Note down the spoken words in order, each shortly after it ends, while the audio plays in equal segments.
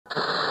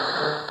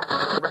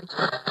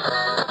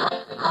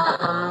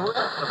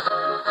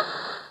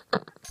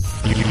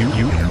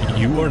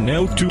You are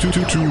now tuned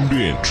in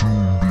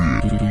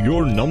to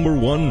your number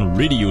one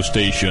radio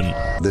station.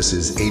 This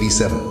is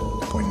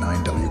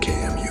 87.9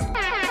 WKMU.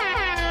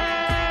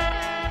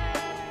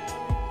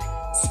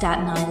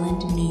 Staten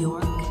Island, New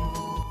York.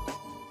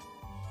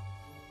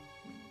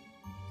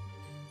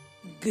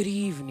 Good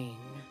evening.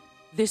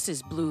 This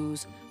is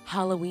Blue's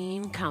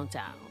Halloween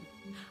Countdown.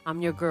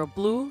 I'm your girl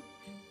Blue.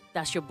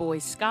 That's your boy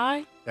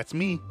Sky. That's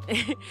me.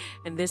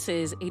 And this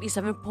is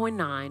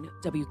 87.9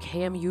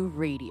 WKMU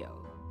Radio.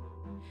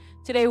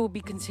 Today we'll be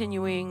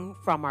continuing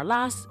from our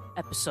last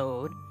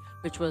episode,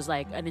 which was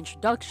like an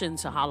introduction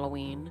to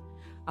Halloween.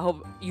 I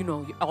hope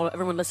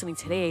everyone listening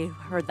today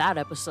heard that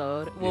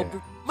episode.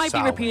 Might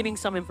be repeating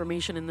some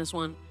information in this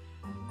one,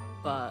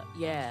 but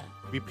yeah.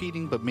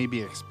 Repeating, but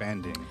maybe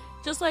expanding.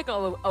 Just like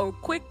a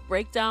quick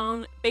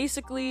breakdown.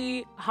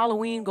 Basically,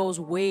 Halloween goes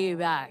way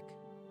back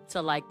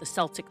to like the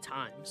Celtic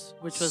times,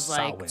 which was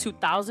like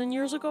 2,000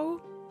 years ago.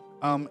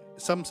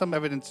 Some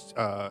evidence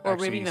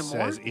actually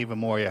says even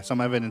more. Yeah,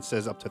 some evidence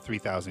says up to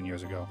 3,000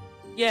 years ago.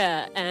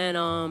 Yeah,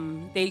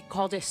 and they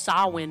called it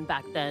Samhain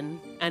back then,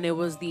 and it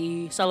was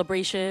the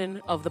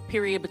celebration of the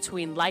period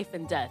between life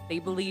and death. They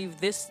believe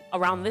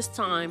around this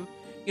time,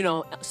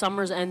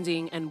 summer's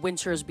ending and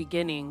winter's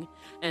beginning,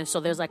 and so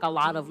there's like a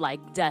lot of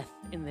like death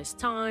in this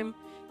time.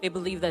 They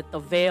believe that the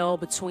veil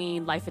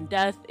between life and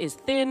death is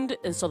thinned,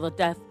 and so the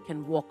death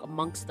can walk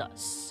amongst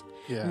us.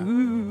 Yeah.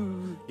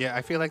 Ooh. Yeah,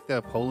 I feel like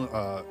the Poland.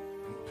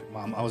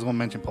 I was going to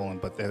mention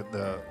Poland, but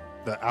the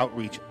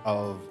outreach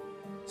of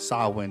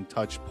Samhain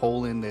touched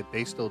Poland. That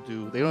they still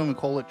do. They don't even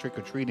call it trick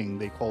or treating.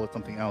 They call it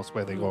something else,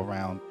 where they go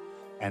around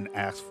and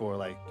ask for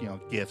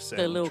gifts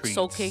and little treats.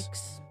 soul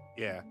cakes.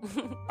 Yeah.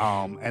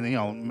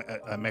 And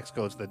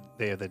Mexico's the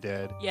Day of the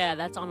Dead. Yeah,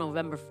 that's on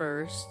November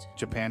 1st.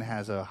 Japan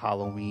has a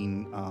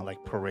Halloween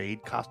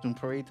costume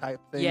parade type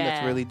thing. Yeah.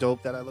 That's really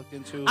dope that I looked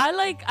into. I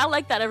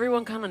like that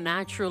everyone kind of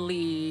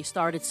naturally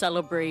started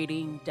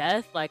celebrating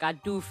death. Like, I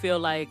do feel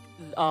like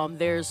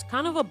there's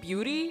kind of a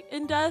beauty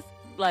in death,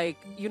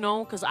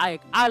 because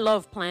I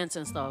love plants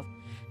and stuff.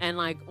 And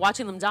like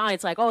watching them die,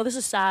 it's like, oh, this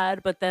is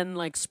sad, but then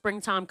like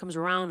springtime comes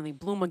around and they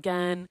bloom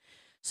again.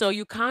 So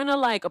you kind of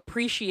like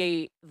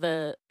appreciate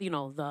the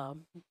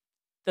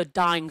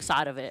dying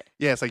side of it.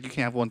 Yeah, it's like you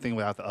can't have one thing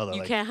without the other.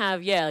 You can't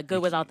have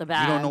good without the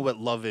bad. You don't know what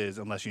love is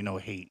unless you know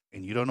hate,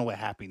 and you don't know what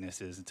happiness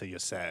is until you're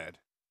sad.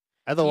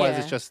 Otherwise,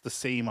 it's just the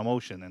same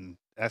emotion, and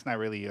that's not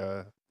really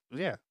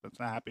that's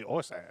not happy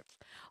or sad.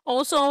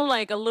 Also,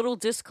 like a little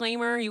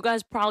disclaimer, you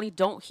guys probably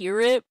don't hear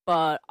it,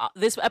 but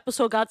this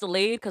episode got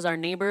delayed because our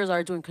neighbors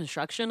are doing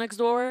construction next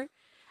door.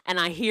 And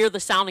I hear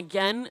the sound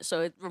again, so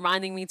it's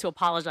reminding me to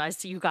apologize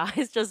to you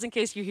guys, just in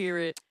case you hear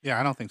it. Yeah,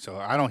 I don't think so.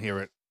 I don't hear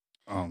it.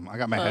 I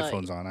got my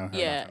headphones on.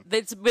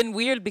 It's been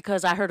weird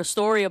because I heard a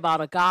story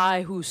about a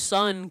guy whose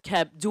son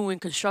kept doing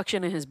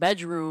construction in his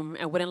bedroom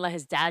and wouldn't let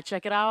his dad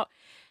check it out.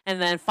 And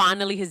then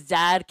finally his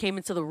dad came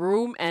into the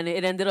room, and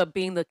it ended up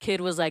being the kid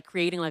was like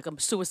creating like a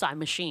suicide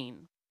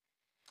machine.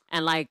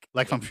 And like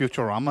from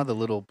Futurama, the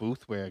little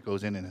booth where it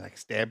goes in and it like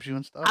stabs you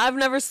and stuff. I've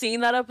never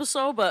seen that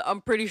episode, but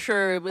I'm pretty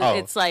sure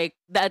it's like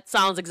that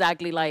sounds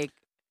exactly like.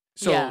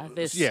 So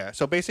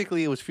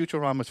basically, it was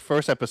Futurama's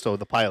first episode,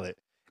 the pilot.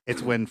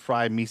 It's when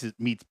Fry meets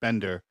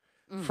Bender.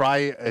 Fry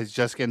is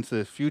just getting to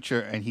the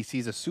future, and he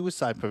sees a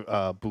suicide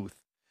booth,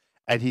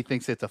 and he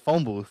thinks it's a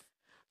phone booth.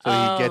 So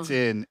he gets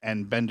in,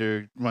 and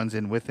Bender runs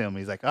in with him.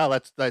 He's like, "Oh,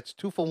 that's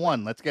 2 for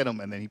 1. Let's get him."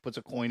 And then he puts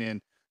a coin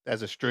in,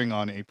 there's a string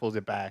on it. He pulls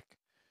it back.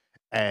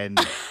 And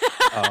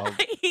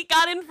he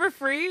got in for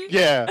free.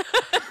 Yeah,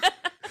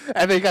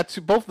 and they got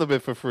both of them in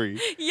for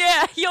free.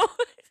 Yeah, yo.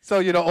 So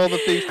all the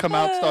things come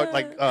out, start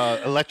like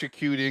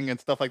electrocuting and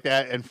stuff like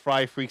that, and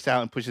Fry freaks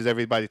out and pushes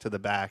everybody to the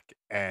back,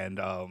 and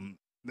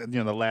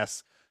the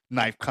last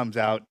knife comes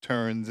out,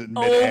 turns in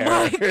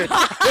midair,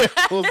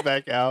 pulls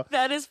back out.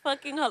 That is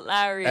fucking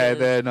hilarious. And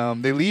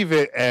then they leave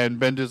it, and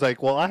Bender's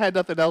like, "Well, I had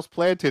nothing else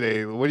planned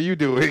today. What are you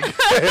doing?"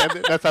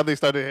 And that's how they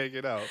started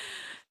hanging out.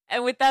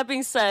 And with that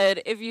being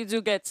said, if you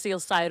do get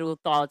suicidal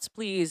thoughts,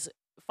 please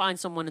find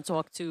someone to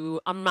talk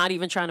to. I'm not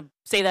even trying to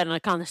say that in a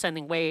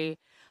condescending way.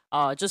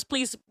 Just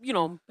please,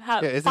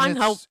 find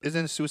help.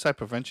 Isn't it Suicide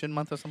Prevention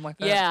Month or something like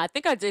that? Yeah, I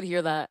think I did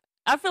hear that.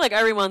 I feel like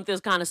every month is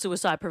kind of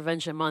Suicide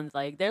Prevention Month.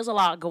 Like, there's a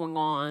lot going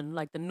on,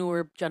 like the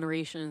newer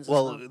generations.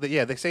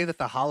 They say that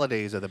the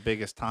holidays are the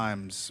biggest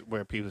times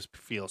where people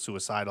feel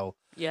suicidal.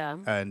 Yeah.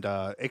 And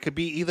it could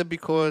be either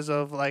because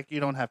of, like, you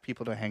don't have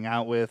people to hang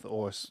out with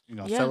or,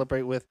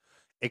 celebrate with.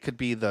 It could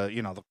be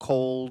the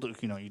cold.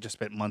 You just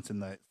spent months in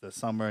the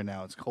summer, and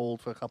now it's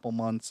cold for a couple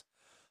months.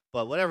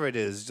 But whatever it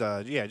is,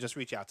 just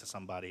reach out to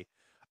somebody.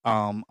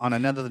 On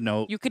another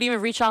note, you could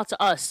even reach out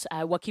to us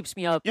at What Keeps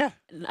Me Up. Yeah.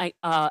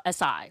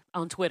 SI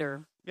on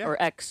Twitter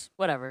or X,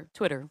 whatever,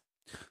 Twitter.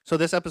 So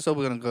this episode,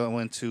 we're going to go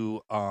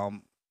into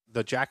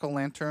the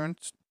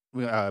jack-o'-lanterns.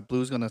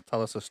 Blue's going to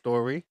tell us a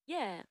story.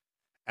 Yeah.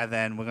 And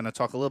then we're going to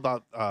talk a little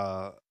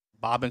about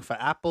bobbing for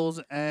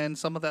apples and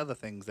some of the other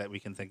things that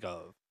we can think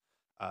of.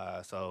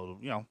 So,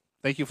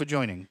 thank you for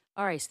joining.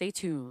 All right, stay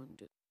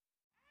tuned.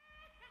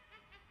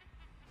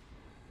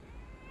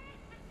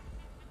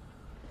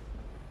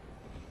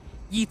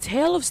 Ye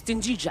tale of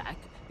Stingy Jack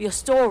be a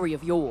story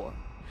of yore,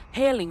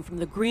 hailing from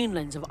the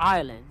greenlands of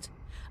Ireland,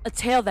 a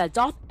tale that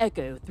doth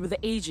echo through the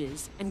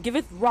ages and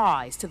giveth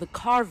rise to the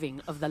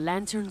carving of the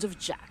lanterns of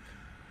Jack.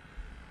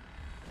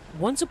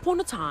 Once upon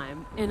a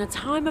time, in a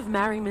time of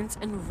merriment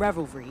and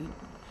revelry,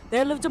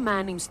 there lived a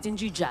man named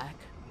Stingy Jack,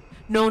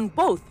 known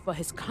both for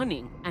his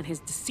cunning and his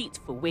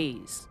deceitful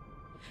ways.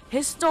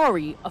 His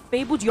story, a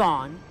fabled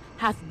yarn,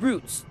 hath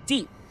roots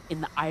deep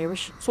in the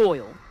Irish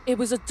soil. It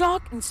was a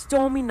dark and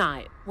stormy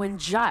night when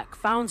Jack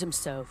found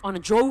himself on a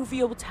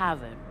jovial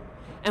tavern,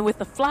 and with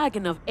a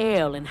flagon of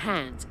ale in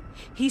hand,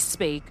 he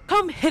spake,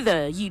 "Come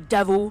hither, ye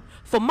devil,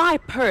 for my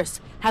purse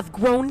hath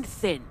grown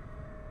thin."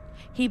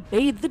 He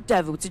bade the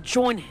devil to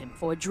join him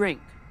for a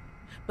drink,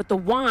 but the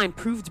wine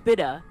proved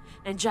bitter,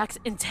 and Jack's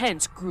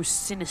intent grew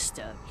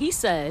sinister. He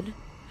said,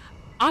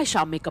 "I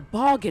shall make a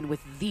bargain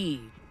with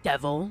thee,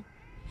 devil,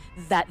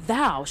 that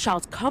thou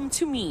shalt come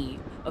to me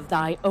of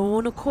thy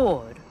own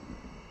accord."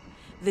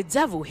 The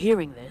devil,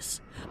 hearing this,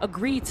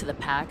 agreed to the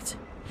pact,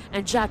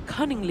 and Jack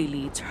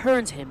cunningly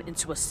turned him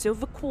into a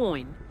silver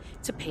coin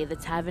to pay the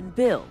tavern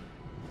bill.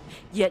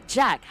 Yet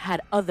Jack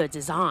had other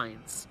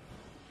designs.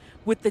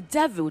 With the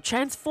devil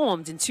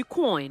transformed into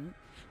coin,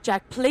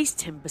 Jack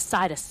placed him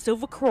beside a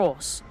silver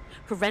cross,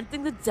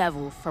 preventing the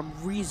devil from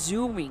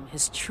resuming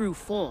his true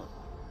form.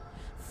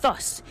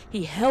 Thus,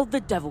 he held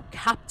the devil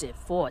captive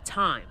for a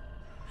time.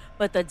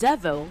 But the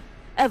devil,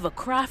 ever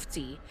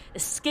crafty,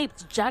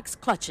 escaped Jack's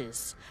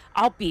clutches,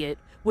 albeit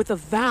with a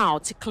vow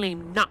to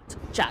claim not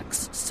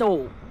Jack's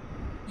soul.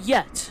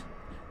 Yet,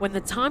 when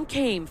the time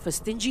came for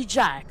Stingy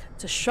Jack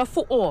to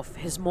shuffle off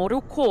his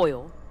mortal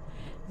coil,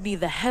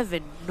 neither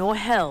heaven nor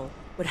hell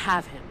would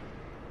have him.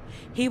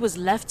 He was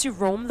left to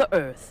roam the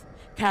earth,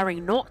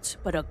 carrying naught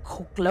but a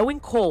glowing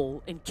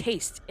coal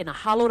encased in a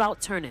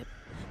hollowed-out turnip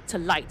to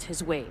light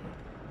his way.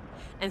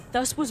 And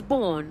thus was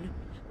born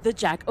the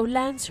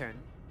Jack-o'-lantern,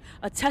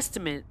 a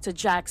testament to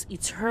Jack's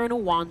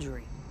eternal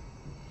wandering.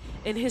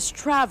 In his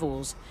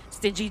travels,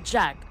 Stingy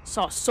Jack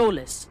sought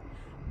solace,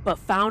 but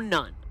found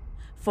none,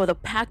 for the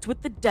pact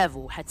with the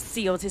devil had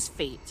sealed his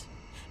fate,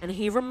 and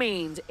he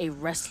remained a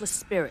restless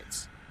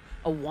spirit,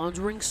 a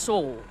wandering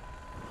soul,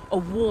 a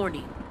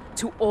warning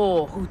to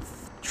all who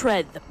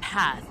tread the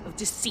path of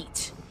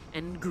deceit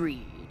and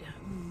greed.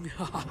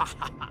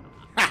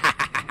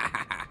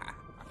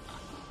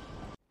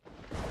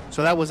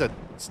 So that was a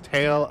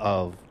tale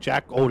of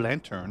Jack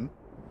O'Lantern,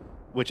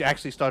 which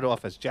actually started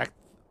off as Jack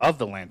of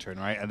the Lantern,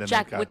 right? And then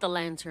Jack with the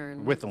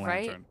Lantern. With the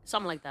right? Lantern.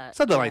 Something like that.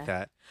 Something like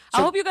that. I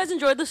So- hope you guys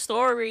enjoyed the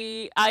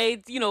story.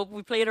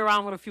 We played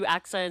around with a few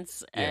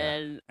accents,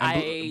 and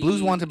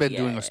Blue's wanted to been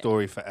doing yeah. a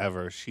story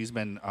forever. She's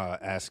been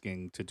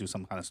asking to do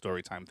some kind of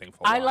story time thing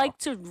for a I while. like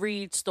to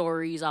read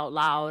stories out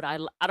loud. I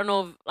don't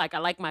know if, I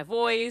like my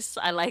voice.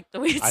 I like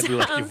the way it I sounds. do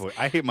like your voice.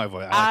 I hate my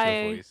voice. I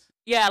like your voice.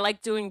 Yeah, I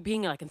like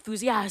being like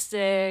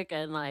enthusiastic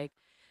and like,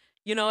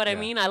 you know what I Yeah.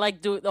 mean? I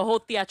like the whole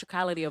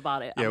theatricality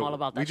about it. I'm all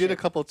about that. We did a shit.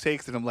 couple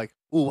takes, and I'm like,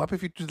 "Ooh, what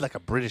if you did like a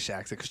British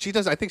accent?" Because she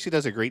does. I think she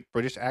does a great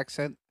British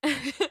accent. When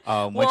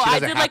Well, she I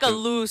doesn't did have like a to.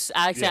 loose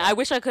accent. Yeah. I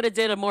wish I could have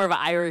did a more of an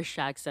Irish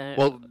accent.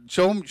 Well,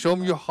 show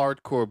them your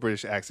hardcore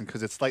British accent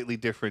because it's slightly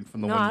different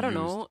from the no, one you I don't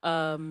used.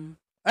 know.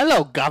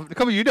 Hello, Governor.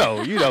 Come on, you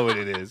know what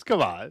it is.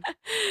 Come on.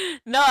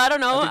 No, I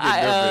don't know. I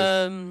think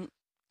you're nervous.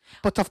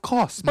 But of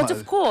course, But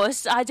of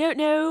course, I don't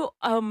know.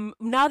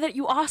 Now that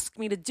you ask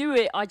me to do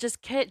it, I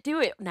just can't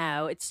do it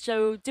now. It's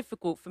so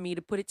difficult for me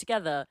to put it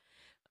together,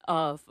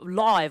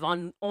 live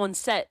on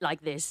set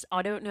like this.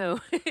 I don't know.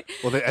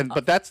 Well,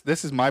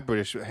 this is my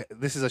British.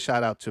 This is a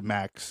shout out to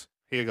Max.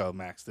 Here you go,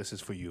 Max. This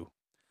is for you.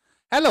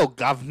 Hello,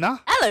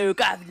 Governor. Hello,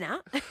 Governor.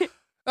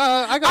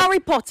 I got Harry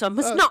Potter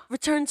must not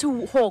return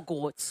to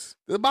Hogwarts.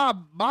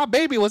 my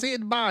baby was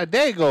eaten by a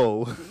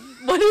dago.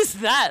 What is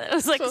that? It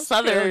was like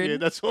Southern.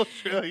 That's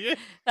Australian.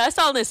 That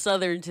sounded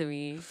Southern to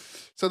me.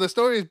 So the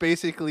story is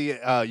basically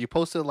you're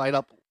supposed to light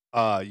up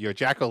your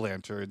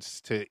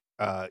jack-o'-lanterns to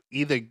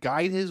either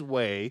guide his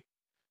way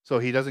so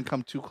he doesn't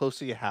come too close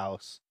to your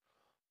house,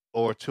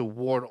 or to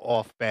ward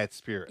off bad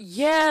spirits.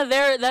 Yeah,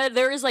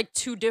 there is like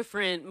two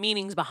different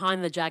meanings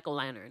behind the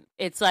jack-o'-lantern.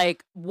 It's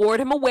like ward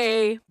him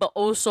away, but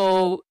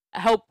also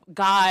help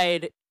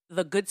guide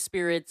the good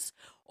spirits.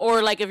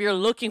 Or like if you're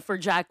looking for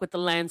Jack with the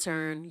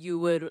lantern, you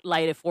would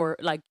light it for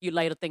you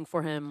light a thing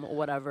for him or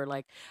whatever.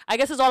 Like I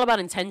guess it's all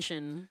about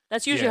intention.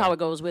 That's usually Yeah. how it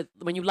goes with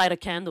when you light a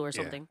candle or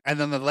Yeah. something. And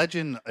then the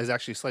legend is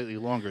actually slightly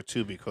longer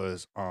too,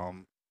 because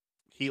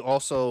he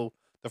also,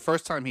 the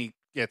first time he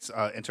gets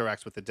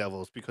interacts with the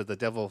devil is because the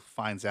devil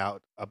finds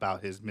out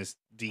about his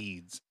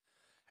misdeeds,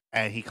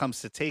 and he comes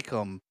to take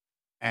him,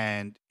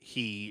 and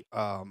he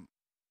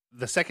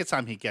the second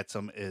time he gets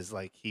him is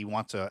like he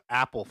wants an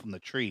apple from the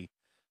tree.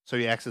 So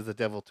he asks the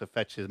devil to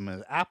fetch him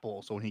an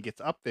apple. So when he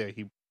gets up there,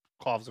 he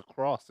carves a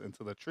cross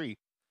into the tree.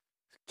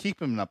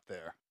 Keep him up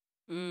there.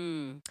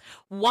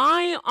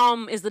 Why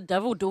is the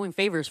devil doing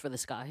favors for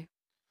this guy?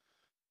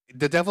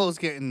 The devil is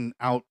getting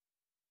out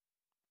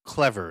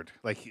clevered.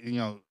 Like,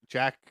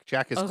 Jack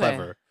is Okay.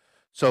 clever.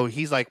 So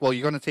he's like, well,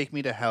 you're going to take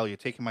me to hell. You're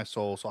taking my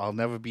soul. So I'll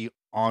never be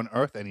on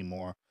Earth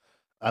anymore.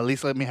 At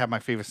least let me have my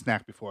favorite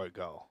snack before I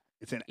go.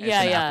 It's an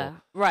Yeah,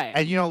 apple. right.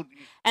 And you know,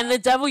 And the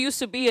devil used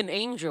to be an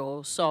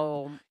angel,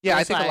 so yeah,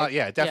 I it's think a like, lot.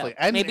 Yeah, definitely.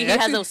 And maybe it he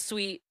actually, has a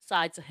sweet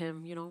side to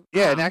him, you know.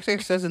 yeah, and actually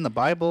it says in the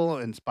Bible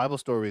and Bible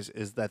stories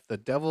is that the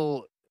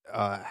devil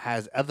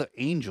has other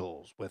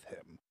angels with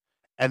him,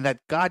 and that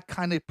God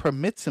kind of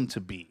permits him to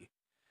be,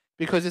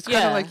 because it's kind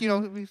of Yeah. like, you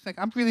know, he's like,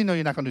 I really know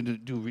you're not going to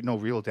do no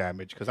real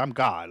damage because I'm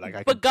God. Like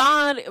I But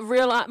can, God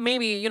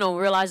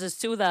realizes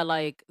too that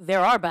like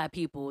there are bad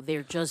people.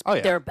 They're just Oh,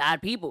 yeah. they're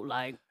bad people.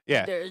 Like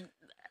Yeah.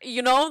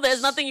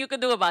 there's nothing you can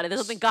do about it.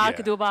 There's nothing God Yeah.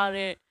 can do about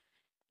it.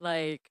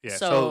 Like yeah.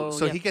 so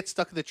So yeah. he gets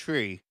stuck in the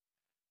tree.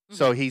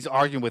 So he's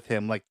arguing with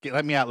him, like,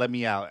 let me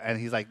out. And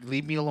he's like,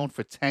 leave me alone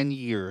for 10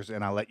 years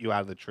and I'll let you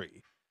out of the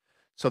tree.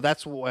 So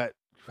that's what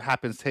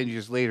happens 10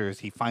 years later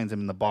is he finds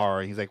him in the bar.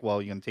 And he's like,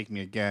 well, you're going to take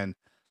me again.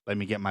 Let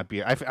me get my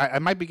beer. I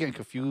might be getting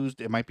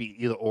confused. It might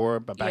be either or,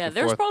 but back and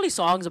there's forth. probably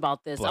songs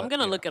about this. I'm But,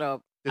 gonna yeah. look it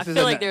up. This I is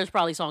feel an- like there's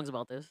probably songs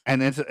about this.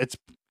 And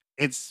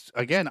it's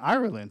again,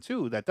 Ireland,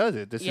 too, that does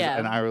it. This Yeah. is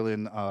an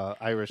Ireland,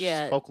 Irish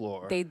Yeah,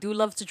 folklore. They do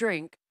love to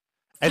drink.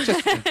 It's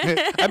just,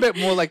 I bet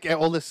more like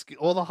all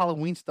the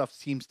Halloween stuff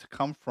seems to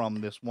come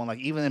from this one. Like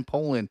even in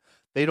Poland,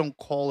 they don't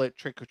call it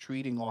trick or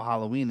treating or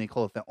Halloween. They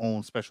call it their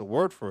own special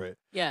word for it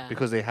Yeah.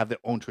 because they have their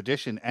own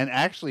tradition. And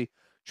actually,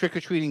 trick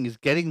or treating is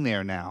getting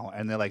there now.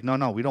 And they're like,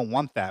 no, we don't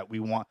want that. We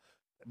want,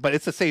 but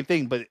it's the same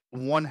thing. But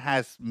one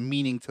has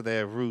meaning to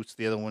their roots.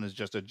 The other one is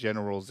just a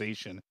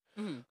generalization.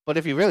 Mhm. But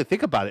if you really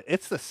think about it,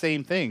 it's the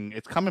same thing.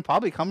 It's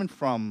probably coming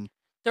from.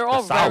 They're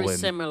all very Samhain.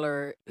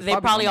 similar. It's They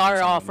probably probably coming are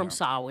from all Samhain, from yeah.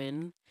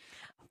 Samhain.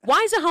 Why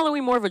isn't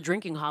Halloween more of a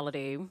drinking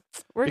holiday?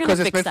 We're Because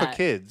gonna it's fix meant that. for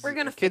kids. We're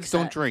gonna Kids fix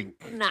don't that.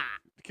 drink. Nah.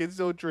 Kids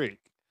don't drink.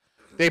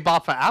 They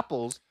bob for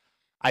apples.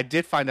 I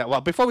did find out.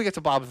 Well, before we get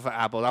to bob for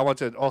apples, I want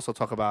to also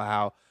talk about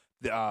how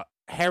the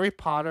Harry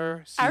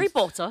Potter. Harry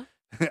Potter.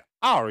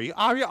 Ari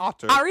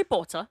Otter. Harry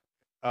Potter.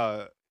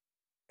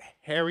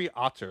 Harry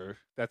Otter.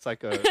 That's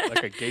like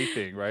a gay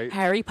thing, right?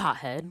 Harry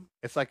Pothead.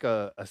 It's like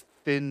a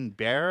thin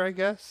bear, I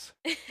guess.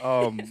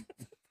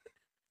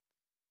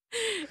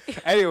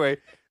 Anyway,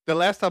 the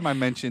last time I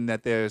mentioned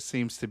that there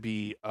seems to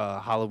be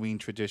Halloween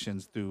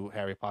traditions through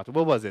Harry Potter.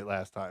 What was it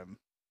last time?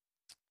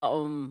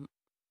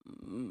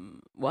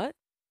 What?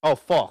 Oh,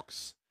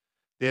 Fawkes.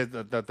 There's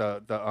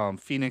the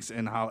Phoenix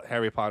in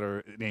Harry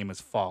Potter name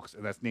is Fawkes,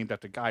 and that's named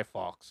after Guy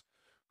Fawkes,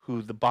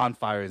 who the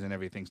bonfires and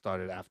everything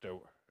started after.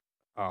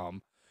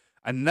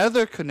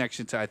 Another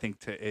connection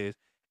to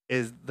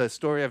is the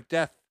story of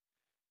death.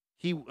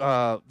 He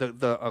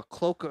the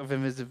cloak of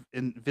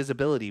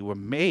invisibility were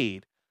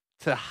made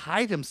to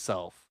hide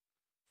himself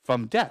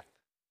from death,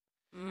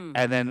 and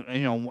then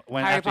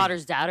when Harry after,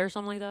 Potter's dad or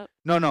something like that.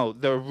 No,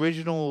 the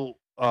original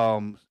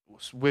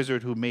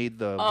wizard who made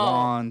the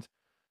wand,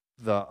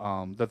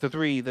 the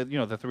three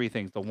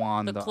things, the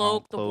wand, The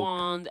cloak, the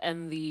wand,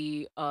 and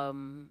the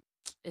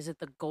is it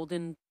the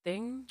golden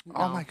thing? No.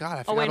 Oh my god!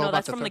 I Oh forgot wait, all no, about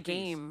that's the from the third piece.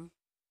 game.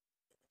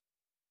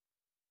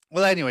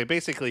 Well, anyway,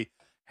 basically,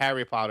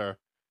 Harry Potter,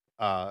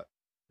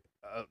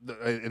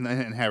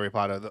 in Harry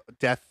Potter,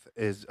 death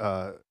is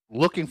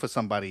looking for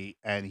somebody,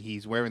 and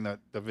he's wearing the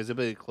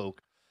visibility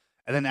cloak.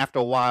 And then after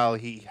a while,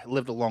 he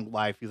lived a long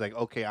life. He's like,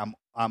 okay,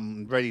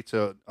 I'm ready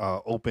to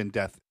open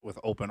death with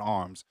open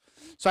arms.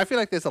 So I feel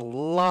like there's a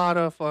lot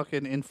of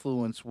fucking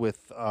influence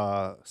with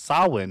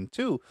Samhain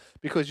too,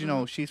 because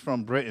she's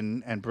from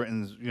Britain, and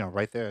Britain's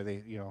right there.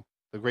 They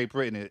the Great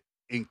Britain, it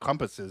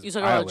encompasses. You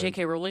talking about Ireland.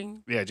 J.K.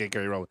 Rowling? Yeah, J.K.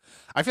 Rowling.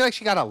 I feel like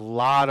she got a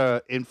lot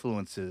of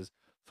influences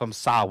from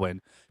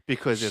Samhain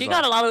because She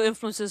got a lot of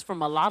influences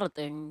from a lot of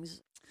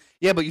things.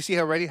 Yeah, but you see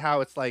already how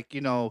it's like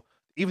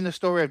even the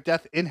story of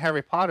death in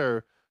Harry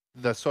Potter,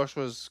 the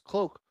Sorcerer's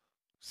Cloak,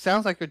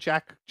 sounds like a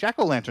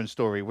jack-o'-lantern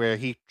story where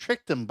he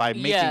tricked him by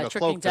making a tricking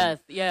cloak.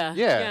 death. Yeah.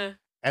 Yeah.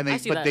 And I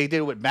see but that. they did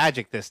it with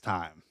magic this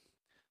time.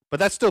 But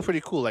that's still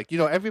pretty cool. Like,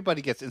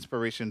 everybody gets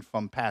inspiration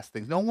from past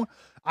things.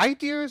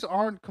 Ideas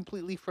aren't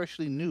completely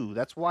freshly new.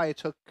 That's why it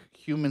took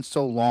humans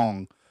so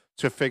long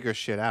to figure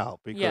shit out,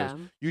 because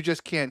you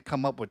just can't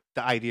come up with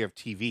the idea of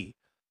TV.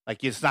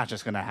 Like, it's not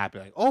just going to happen.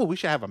 Like, oh, we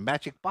should have a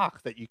magic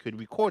box that you could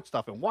record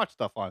stuff and watch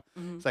stuff on.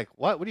 Mm-hmm. It's like,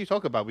 what? What are you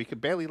talking about? We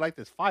could barely light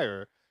this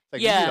fire. It's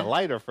like, you need a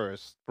lighter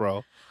first,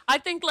 bro. I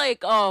think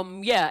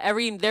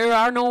there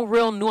are no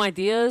real new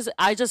ideas.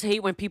 I just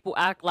hate when people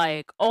act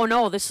like, oh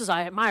no, this is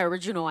my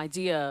original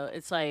idea.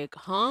 It's like,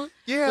 huh?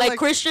 Yeah, like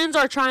Christians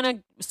are trying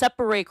to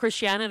separate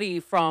Christianity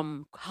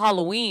from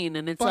Halloween,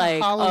 and it's but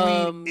like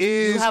Halloween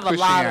is you have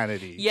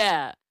Christianity. a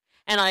lot of,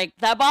 and like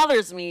that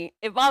bothers me.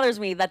 It bothers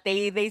me that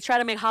they try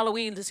to make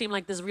Halloween to seem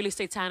like this really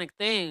satanic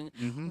thing.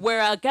 Mm-hmm.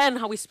 Where again,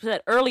 how we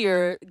said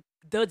earlier,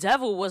 the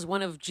devil was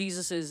one of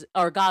Jesus's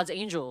or God's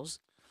angels.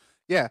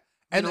 Yeah,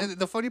 and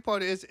the funny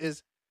part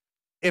is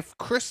if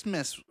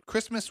Christmas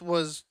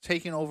was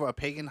taking over a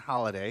pagan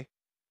holiday,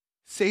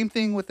 same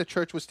thing with the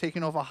church was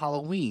taking over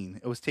Halloween.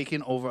 It was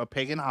taking over a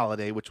pagan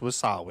holiday, which was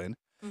Samhain,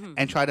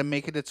 and try to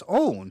make it its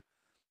own.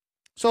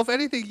 So if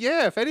anything,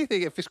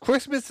 if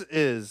Christmas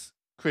is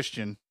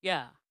Christian,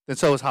 Yeah. then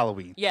so is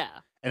Halloween. Yeah.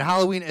 And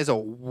Halloween is a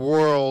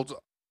world,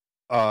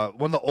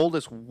 one of the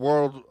oldest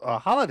world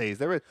holidays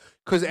there is,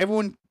 because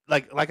everyone,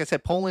 like I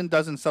said, Poland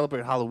doesn't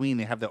celebrate Halloween;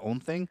 they have their own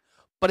thing,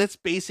 but it's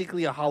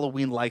basically a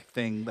Halloween-like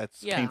thing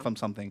that's came from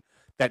something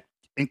that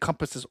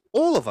encompasses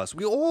all of us.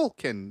 We all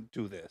can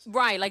do this,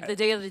 right? Like the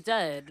Day of the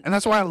Dead, and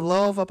that's what I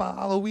love about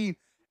Halloween.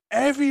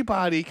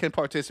 Everybody can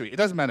participate. It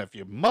doesn't matter if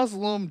you're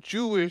Muslim,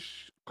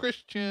 Jewish,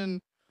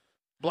 Christian,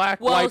 Black,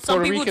 white,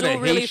 Puerto Rican,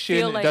 or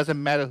Haitian. It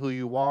doesn't matter who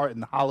you are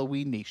in the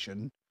Halloween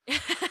nation.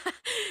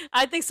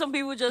 I think some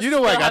people just you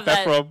know where I got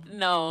that from?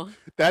 No,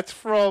 that's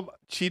from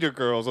Cheetah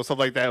Girls or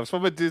something like that. It was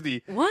from a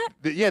Disney. What?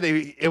 Yeah,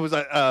 it was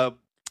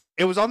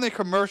it was on their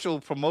commercial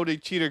promoting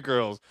Cheetah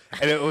Girls,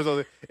 and it was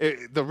the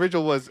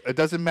original was it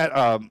doesn't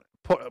matter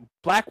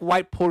Black,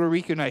 white, Puerto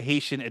Rican, or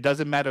Haitian. It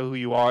doesn't matter who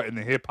you are in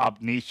the hip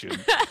hop nation.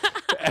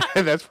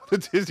 And that's from the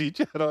Disney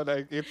Channel.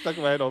 It's stuck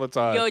in my head all the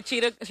time. Yo,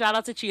 shout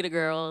out to Cheetah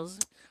Girls.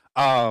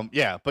 So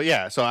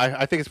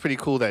I think it's pretty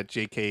cool that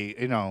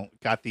JK,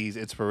 got these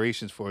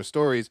inspirations for his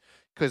stories,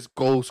 because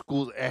Go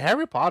Schools,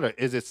 Harry Potter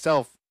is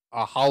itself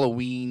a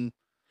Halloween.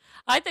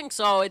 I think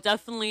so. It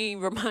definitely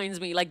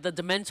reminds me, like the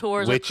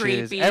Dementors witches, are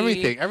creepy.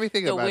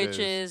 Everything the about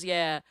witches,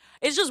 yeah.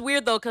 It's just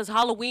weird though, because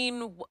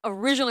Halloween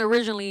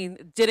originally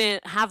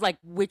didn't have like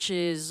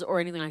witches or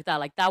anything like that.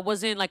 Like that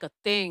wasn't like a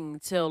thing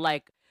till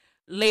like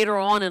later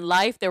on in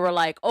life. They were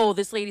like, oh,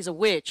 this lady's a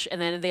witch, and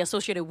then they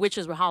associated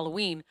witches with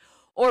Halloween.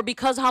 Or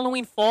because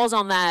Halloween falls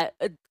on that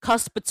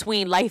cusp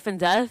between life and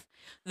death,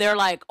 they're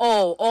like,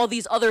 oh, all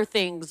these other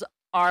things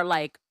are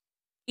like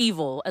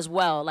evil as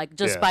well. Like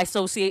just by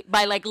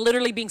like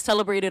literally being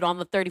celebrated on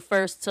the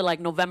 31st to like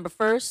November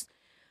 1st,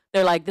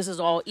 they're like, this is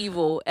all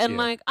evil. And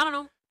like, I don't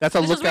know. That's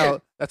a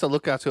lookout. That's a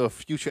lookout to a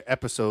future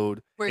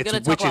episode. We're it's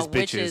gonna talk witches, about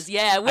bitches. Witches.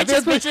 Yeah,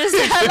 witches, bitches.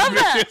 I love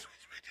that.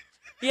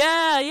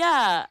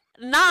 Yeah.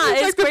 Nah,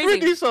 it's like crazy.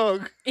 The Britney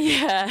song.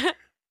 Yeah.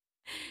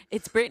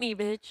 It's Britney,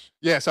 bitch.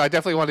 Yeah, so I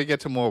definitely want to get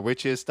to more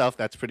witches stuff.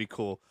 That's pretty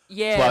cool.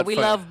 Yeah, but we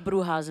love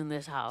brujas in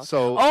this house.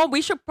 So,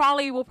 we'll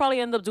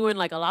probably end up doing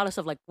like a lot of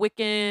stuff like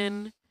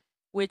Wiccan,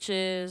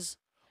 witches.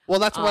 Well,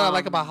 that's what I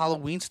like about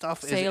Halloween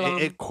stuff. Is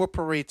it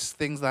incorporates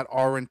things that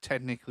aren't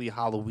technically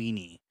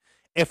Halloween-y.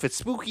 If it's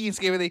spooky and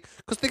scary,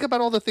 because think about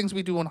all the things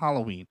we do on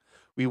Halloween.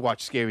 We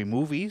watch scary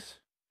movies.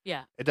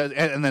 Yeah. It does,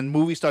 and then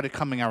movies started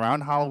coming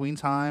around Halloween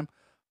time.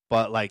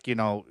 But like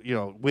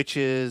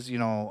witches,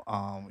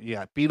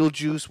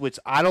 Beetlejuice, which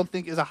I don't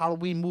think is a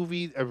Halloween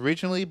movie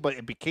originally, but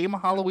it became a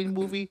Halloween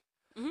movie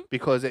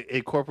because it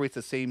incorporates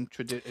the same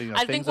tradition.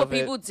 I think what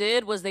people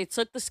did was they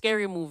took the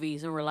scary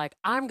movies and were like,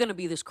 "I'm gonna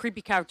be this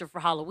creepy character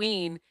for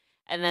Halloween,"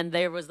 and then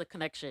there was the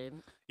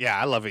connection. Yeah,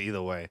 I love it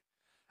either way.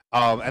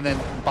 And then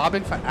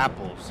bobbing for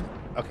apples.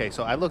 Okay,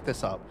 so I looked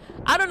this up.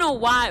 I don't know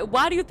why.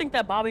 Why do you think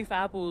that bobbing for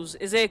apples?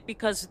 Is it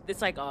because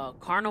it's like a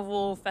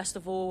carnival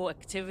festival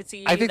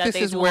activity? I think that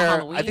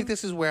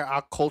this is where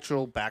our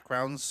cultural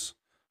backgrounds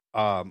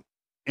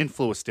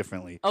influence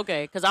differently.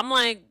 Okay, because I'm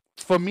like,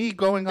 for me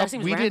growing up,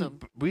 we random.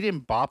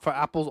 didn't bob for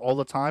apples all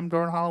the time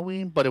during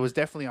Halloween, but it was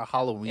definitely a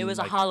Halloween. It was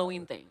a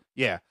Halloween thing.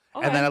 Yeah,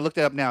 okay. And then I looked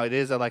it up now. It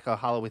is like a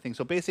Halloween thing.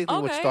 So basically,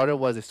 what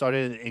it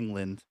started in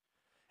England,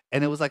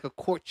 and it was like a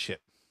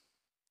courtship.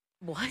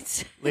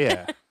 What?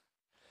 Yeah.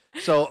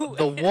 So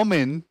the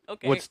woman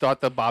would start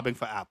the bobbing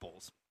for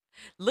apples.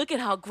 Look at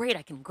how great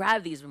I can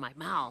grab these with my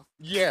mouth.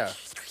 Yeah.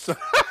 So,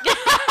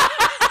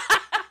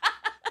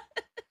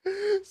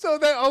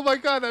 that, oh my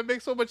God, that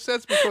makes so much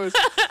sense, because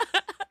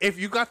if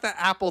you got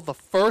the apple the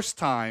first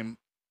time,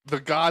 the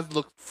gods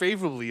looked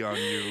favorably on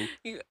you,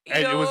 and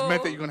it was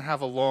meant that you're going to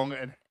have a long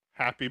and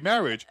happy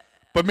marriage.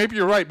 But maybe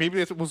you're right. Maybe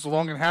it was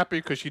long and happy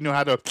because she knew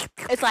how to.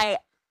 It's like,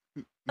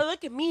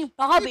 look at me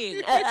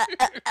bobbing.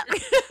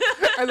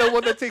 And the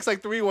one that takes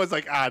like 3 was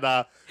like,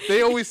 nah.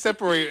 They always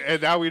separate,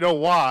 and now we know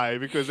why,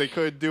 because they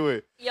couldn't do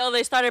it. Yo,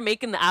 they started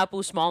making the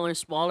apples smaller and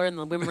smaller, and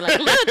the women were like,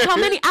 look how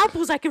many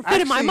apples I can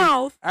fit in my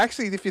mouth.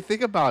 Actually, if you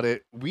think about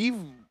it, we've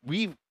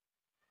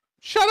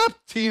shut up,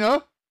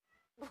 Tina.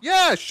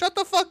 Yeah, shut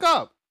the fuck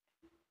up.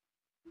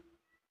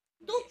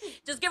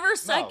 Just give her a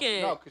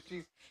second. No, because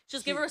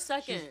Just give her a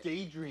second. She's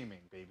daydreaming,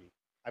 baby.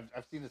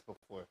 I've seen this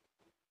before.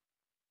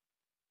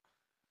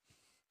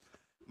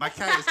 My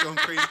cat is going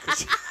crazy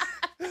because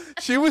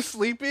she was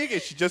sleeping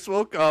and she just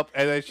woke up,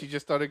 and then she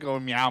just started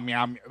going meow,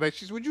 meow, meow. Like,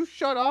 would you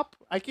shut up?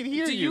 I can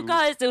hear you.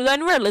 Do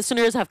any of our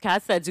listeners have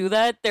cats that do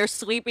that? They're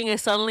sleeping and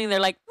suddenly they're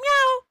like,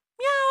 meow,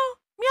 meow,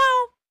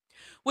 meow.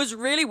 What's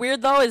really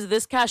weird though is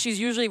this cat, she's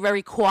usually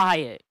very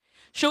quiet.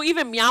 She'll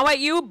even meow at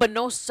you, but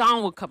no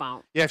sound will come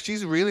out. Yeah, if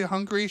she's really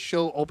hungry,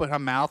 she'll open her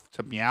mouth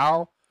to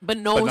meow. But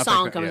no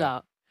sound comes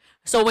out.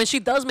 So when she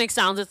does make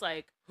sounds, it's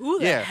like, who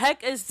the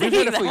heck is saying that?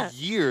 We've had it for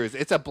years.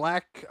 It's a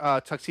black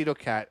tuxedo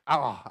cat.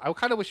 Oh, I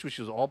kind of wish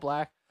she was all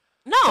black.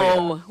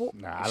 No.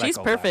 Nah, she's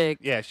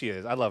perfect. Black. Yeah, she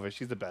is. I love her.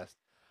 She's the best.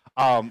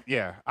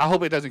 Yeah. I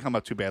hope it doesn't come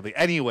up too badly.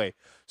 Anyway,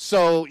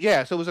 so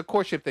it was a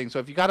courtship thing. So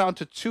if you got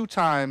onto 2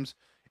 times,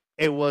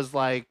 it was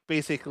like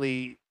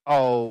basically,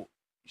 oh,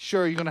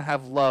 sure, you're going to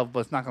have love,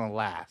 but it's not going to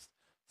last.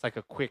 It's like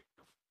a quick,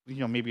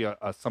 maybe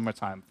a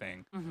summertime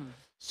thing. Mm-hmm.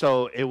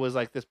 So it was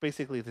like this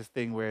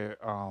thing where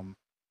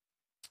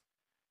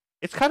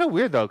it's kind of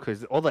weird though,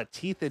 because all that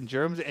teeth and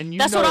germs, and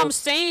that's what I'm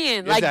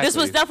saying. Like this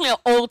was definitely an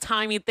old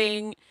timey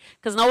thing,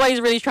 because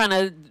nobody's really trying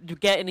to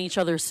get in each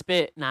other's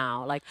spit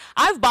now. Like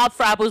I've bought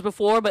Frappos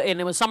before, but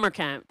it was summer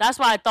camp. That's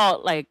why I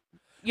thought like,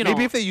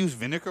 maybe if they use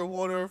vinegar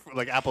water for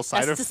like apple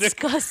cider, that's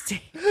disgusting.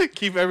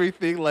 Keep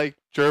everything like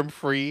germ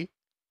free.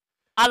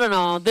 I don't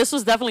know. This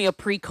was definitely a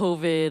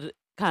pre-COVID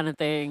kind of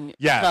thing.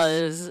 Yeah,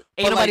 because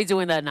ain't nobody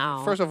doing that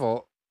now. First of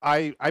all,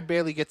 I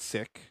barely get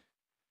sick.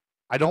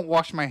 I don't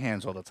wash my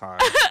hands all the time.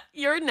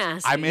 You're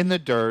nasty. I'm in the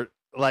dirt.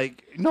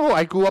 Like, no,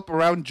 I grew up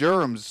around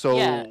germs. So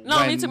yeah,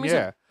 no, me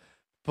too.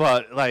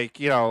 But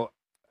like, I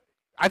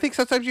think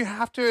sometimes you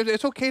have to.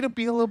 It's okay to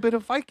be a little bit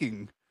of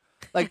Viking.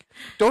 Like,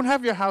 don't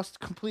have your house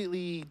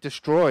completely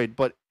destroyed,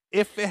 but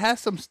if it has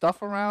some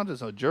stuff around,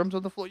 there's no germs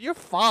on the floor, you're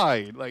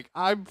fine. Like,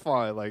 I'm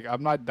fine. Like,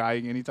 I'm not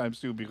dying anytime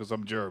soon because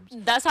I'm germs.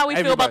 That's how we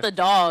feel about the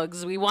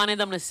dogs. We wanted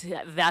them to see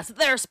that's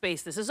their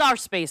space. This is our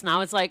space.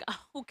 Now it's like,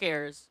 who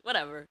cares?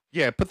 Whatever.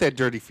 Yeah, put their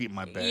dirty feet in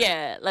my bed.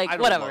 Yeah, like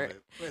whatever.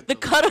 The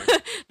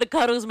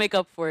cuddles make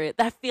up for it.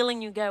 That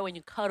feeling you get when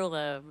you cuddle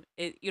them,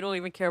 you don't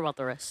even care about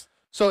the rest.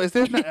 So is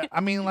there? I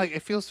mean, like,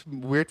 it feels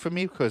weird for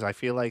me because I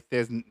feel like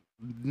there's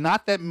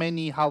not that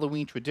many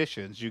Halloween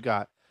traditions. You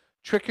got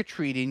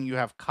trick-or-treating, you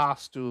have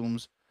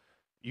costumes,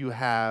 you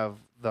have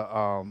the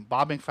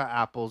bobbing for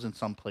apples in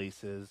some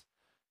places.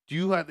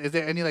 Is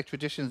there any like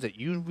traditions that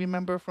you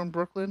remember from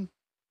Brooklyn?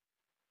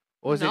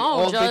 Or is it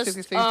all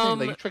basically the same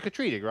thing? Like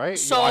trick-or-treating, right?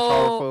 So you watch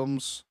horror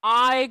films.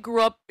 I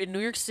grew up in New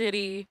York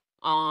City.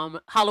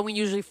 Halloween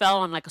usually fell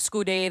on like a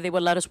school day. They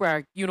would let us wear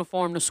our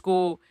uniform to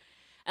school.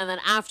 And then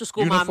after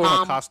school, my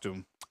mom...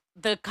 costume.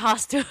 The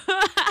costume.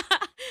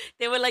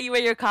 They would let you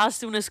wear your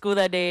costume to school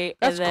that day.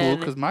 That's cool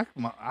because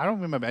I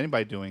don't remember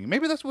anybody doing it.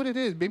 Maybe that's what it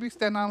is. Maybe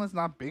Staten Island's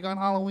not big on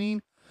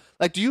Halloween.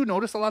 Like, do you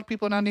notice a lot of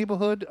people in our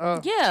neighborhood?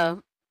 Yeah.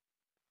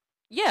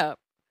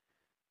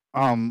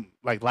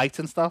 Like lights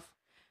and stuff?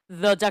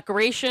 The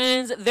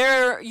decorations,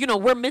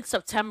 we're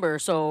mid-September,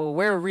 so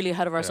we're really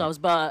ahead of ourselves.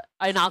 But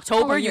in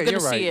October, you're going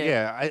to see it.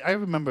 Yeah, I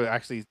remember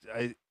actually...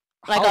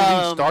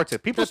 Halloween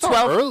started. People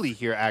start early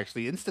here,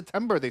 actually. In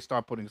September, they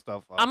start putting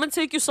stuff up. I'm going to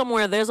take you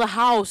somewhere. There's a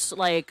house,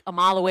 like, a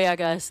mile away, I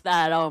guess,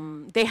 that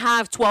they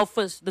have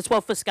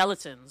 12-foot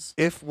skeletons.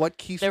 If what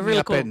keeps me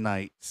up at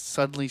night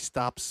suddenly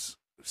stops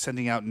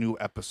sending out new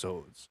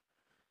episodes,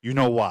 you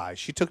know why.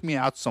 She took me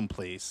out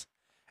someplace,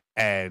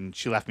 and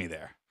she left me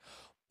there.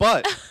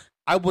 But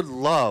I would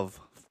love,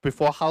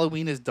 before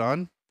Halloween is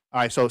done...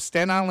 All right, so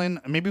Staten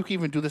Island, maybe we can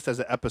even do this as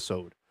an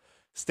episode.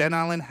 Staten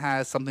Island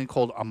has something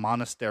called a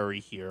monastery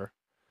here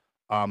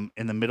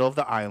in the middle of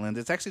the island.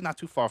 It's actually not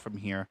too far from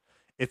here.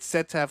 It's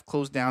said to have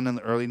closed down in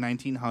the early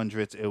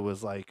 1900s. It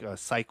was like a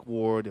psych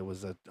ward. It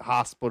was a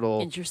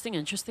hospital.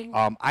 Interesting.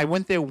 I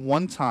went there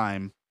one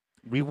time.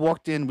 We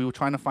walked in. We were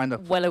trying to find a...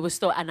 Well, it was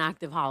still an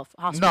active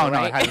hospital, No,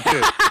 right? I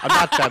hadn't. I'm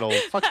not that old.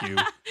 Fuck you.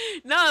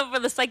 No, for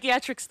the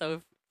psychiatric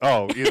stuff.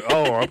 Oh,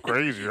 I'm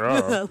crazy.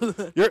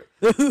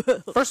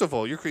 First of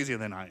all, you're crazier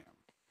than I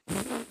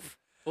am.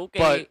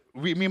 Okay.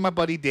 But me and my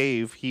buddy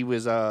Dave, he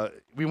was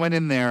we went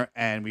in there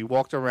and we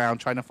walked around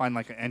trying to find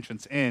like an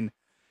entrance in,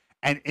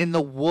 and in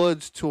the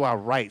woods to our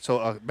right.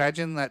 So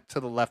imagine that to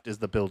the left is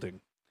the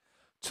building.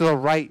 To the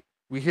right,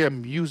 we hear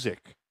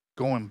music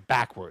going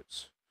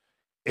backwards.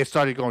 It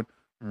started going,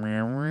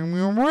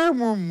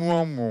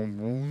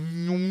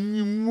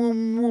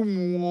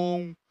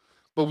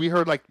 but we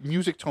heard like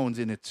music tones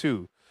in it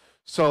too.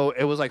 So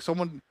it was like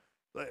someone.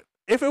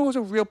 If it was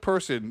a real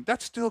person,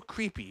 that's still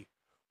creepy.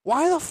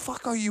 Why the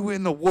fuck are you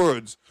in the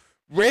woods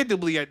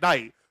randomly at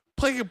night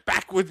playing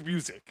backwards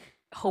music?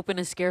 Hoping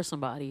to scare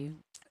somebody.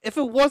 If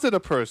it wasn't a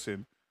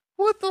person,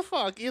 what the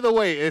fuck? Either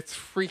way, it's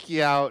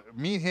freaky out.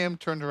 Me and him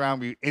turned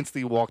around. We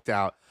instantly walked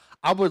out.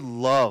 I would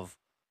love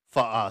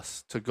for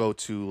us to go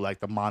to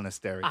like the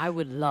monastery. I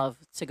would love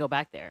to go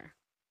back there.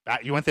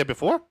 You went there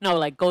before? No,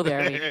 like go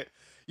there.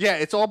 Yeah,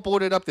 it's all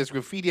boarded up. There's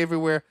graffiti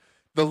everywhere.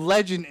 The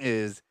legend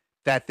is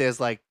that there's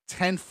like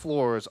 10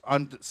 floors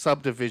on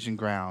subdivision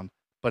ground,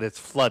 but it's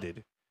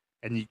flooded,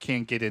 and you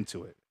can't get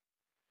into it.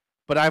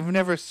 But I've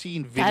never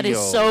seen video. That is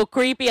so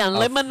creepy and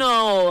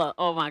liminal.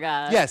 Oh my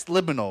god. Yes,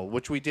 liminal,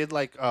 which we did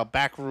like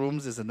back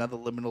rooms is another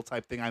liminal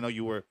type thing. I know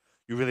you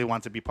really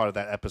want to be part of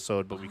that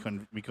episode, but we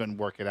couldn't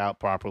work it out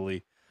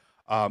properly.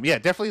 Yeah,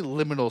 definitely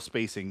liminal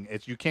spacing.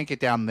 You can't get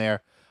down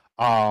there.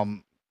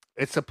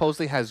 It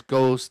supposedly has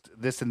ghosts,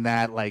 this and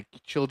that, like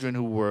children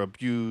who were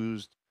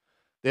abused.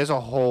 There's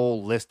a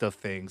whole list of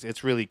things.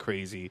 It's really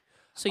crazy.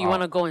 So you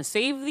want to go and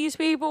save these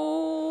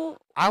people?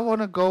 I want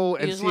to go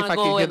and see if I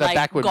can hear the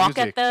backward gawk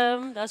music. At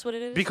them? That's what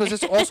it is? Because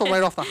it's also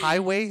right off the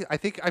highway. I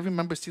think I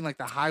remember seeing like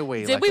the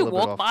highway. Did we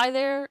walk by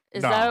there?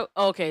 Is that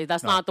okay?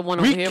 That's not the one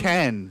over here.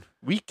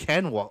 We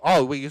can walk.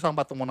 Oh wait, you're talking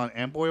about the one on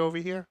Amboy over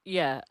here?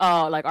 Yeah.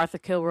 Like Arthur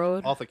Kill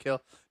Road. Arthur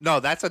Kill. No,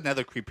 that's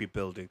another creepy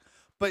building.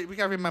 But we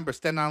gotta remember,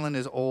 Staten Island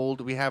is old.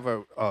 We have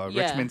a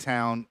Richmond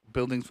Town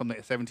buildings from the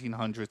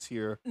 1700s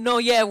here. No,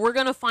 yeah, we're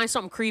gonna find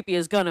something creepy.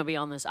 Is gonna be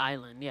on this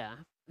island. Yeah.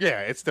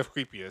 Yeah, it's the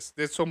creepiest.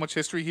 There's so much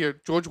history here.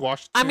 George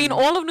Washington. I mean,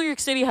 all of New York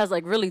City has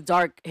like really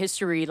dark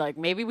history. Like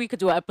maybe we could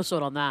do an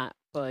episode on that.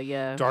 But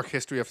yeah, Dark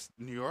history of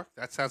New York.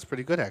 That sounds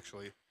pretty good,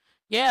 actually.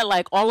 yeah,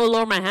 like all of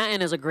Lower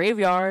Manhattan is a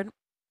graveyard.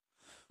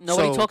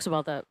 Nobody So- talks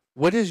about that.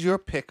 What is your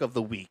pick of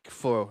the week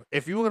for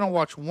if you were gonna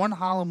watch one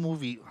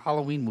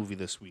Halloween movie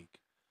this week?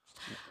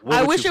 what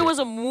I would wish you it pick? was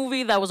a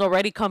movie that was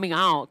already coming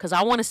out because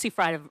I want to see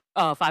Five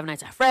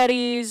Nights at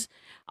Freddy's.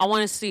 I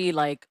want to see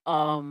like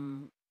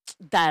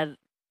that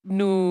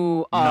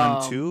new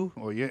Nun 2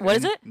 or yeah, what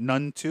is it?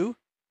 Nun 2?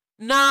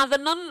 Nah, the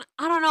Nun.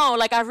 I don't know.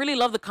 Like I really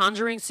love the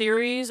Conjuring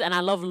series, and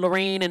I love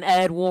Lorraine and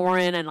Ed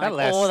Warren and like That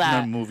last all that.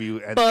 Nun movie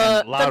and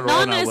But La the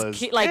Nun Llorona is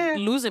was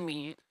losing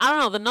me. I don't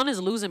know. The Nun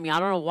is losing me. I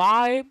don't know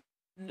why.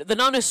 The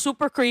Nun is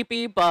super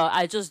creepy, but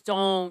I just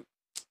don't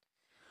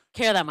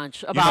care that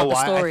much about you know the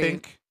why? story. I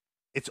think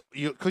it's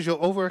because you're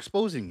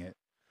overexposing it.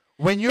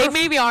 When you're They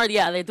maybe are.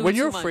 Yeah, they do. when it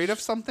you're too afraid much.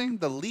 of something,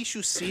 the least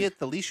you see it,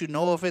 the least you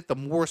know of it, the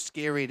more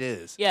scary it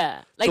is.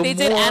 Yeah, like The they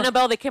did more-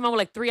 Annabelle. They came out with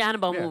like 3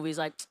 Annabelle Yeah. movies.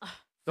 Like The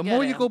forget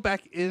more you it. go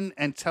back in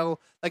and tell,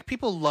 like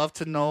people love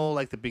to know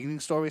like the beginning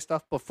story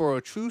stuff, but for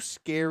a true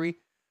scary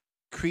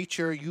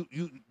creature, you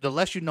the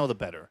less you know, the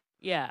better.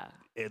 Yeah,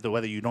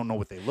 Whether you don't know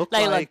what they look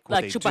like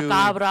what they do.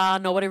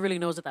 Chupacabra. Nobody really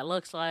knows what that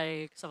looks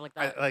like. Stuff like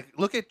that. Like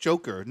look at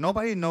Joker.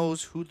 Nobody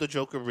knows who the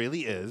Joker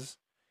really is.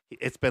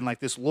 It's been like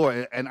this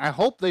lore, and I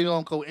hope they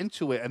don't go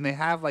into it. And they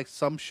have like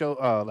some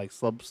show, like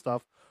sub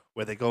stuff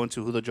where they go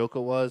into who the Joker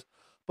was.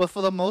 But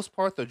for the most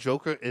part, the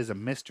Joker is a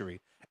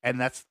mystery, and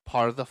that's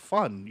part of the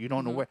fun. You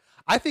don't know where.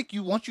 I think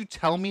once you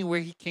tell me where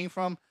he came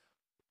from,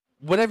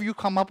 whatever you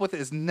come up with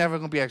is never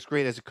going to be as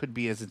great as it could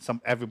be as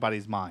in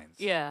everybody's minds.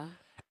 Yeah,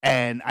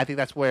 And I think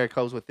that's where it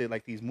goes with it,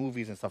 like these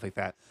movies and stuff like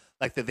that.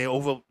 Like that they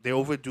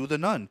overdo the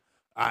nun.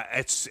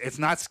 It's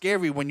not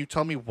scary when you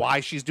tell me why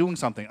she's doing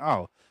something.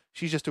 Oh,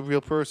 she's just a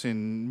real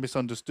person,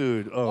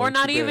 misunderstood. Oh, or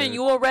not too even. bad.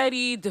 You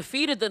already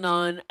defeated the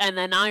nun, and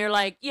then now you're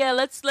like, yeah,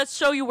 let's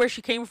show you where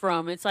she came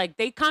from. It's like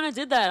they kind of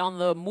did that on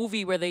the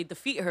movie where they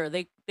defeat her.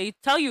 They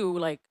tell you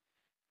like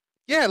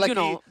Yeah, like you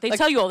know they like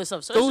tell you all this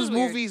stuff. So it's those just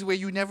weird. movies where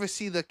you never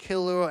see the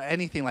killer or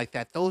anything like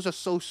that. Those are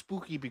so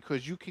spooky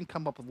because you can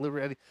come up with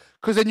literally.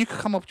 Because then you can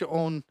come up with your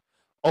own.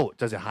 Oh,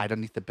 does it hide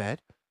underneath the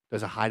bed?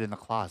 Does it hide in the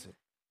closet?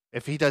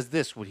 If he does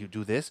this, would he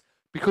do this?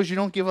 Because you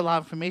don't give a lot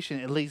of information,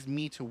 it leads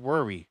me to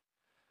worry.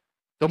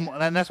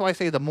 And that's why I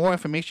say the more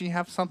information you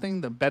have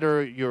something, the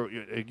better you're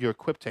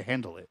equipped to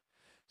handle it.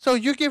 So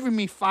you're giving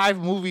me 5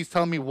 movies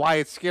telling me why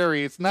it's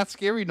scary. It's not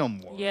scary no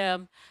more. Yeah,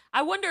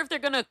 I wonder if they're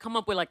gonna come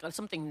up with like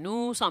something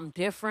new, something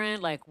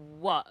different, like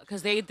what?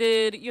 Because they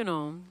did,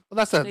 Well,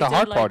 that's they the did,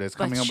 hard like, part is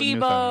coming up with new things.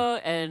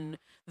 Bathsheba and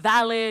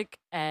Valak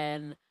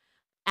and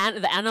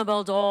the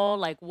Annabelle doll.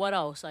 Like what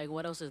else? Like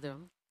what else is there?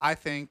 I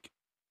think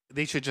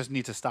they should just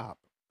need to stop.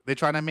 They're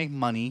trying to make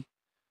money,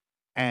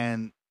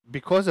 and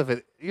because of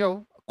it,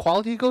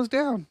 quality goes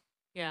down.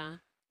 Yeah,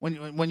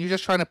 When you're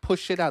just trying to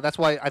push shit out. That's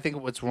why I think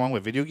what's wrong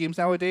with video games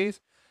nowadays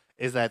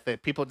is that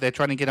they're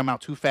trying to get them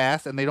out too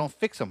fast and they don't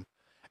fix them,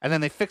 and then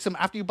they fix them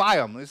after you buy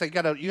them. It's like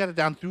you got to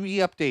down 3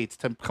 updates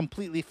to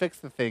completely fix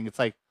the thing. It's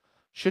like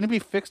shouldn't it be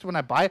fixed when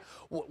I buy it?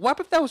 What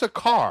if that was a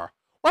car?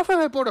 What if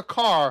I bought a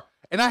car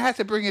and I had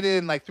to bring it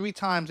in like 3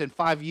 times in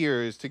 5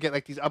 years to get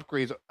like these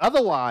upgrades?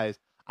 Otherwise,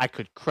 I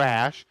could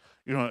crash.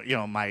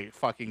 My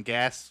fucking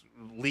gas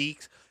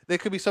leaks. There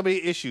could be so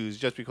many issues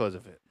just because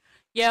of it.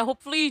 yeah.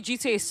 Hopefully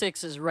GTA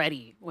 6 is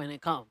ready when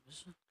it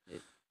comes,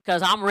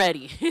 because I'm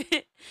ready.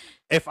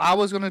 If I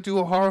was gonna do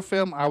a horror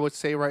film, I would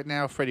say right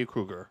now Freddy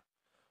Krueger.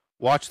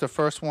 Watch the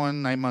first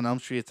one, Nightmare on Elm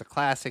Street. It's a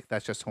classic.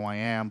 That's just who I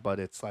am. But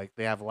it's like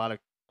they have a lot of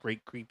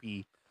great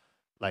creepy,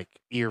 like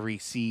eerie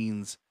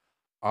scenes.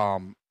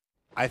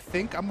 I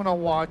think I'm gonna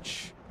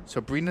watch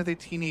Sabrina the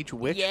Teenage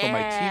Witch for my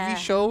Yeah. TV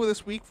show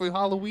this week for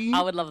Halloween.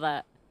 I would love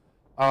that.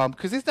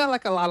 Because there's not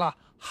like a lot of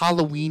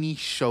Halloweeny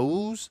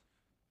shows.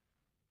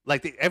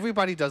 Like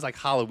everybody does like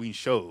Halloween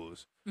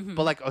shows,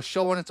 but like a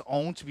show on its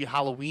own to be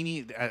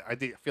Halloweeny, I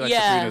feel like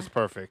Yeah. Sabrina's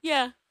perfect.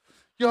 Yeah.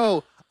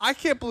 Yo, I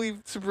can't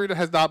believe Sabrina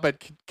has not been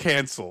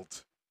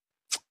canceled.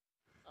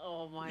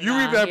 Oh my You god.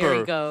 Here remember.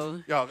 we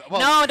go. Yo,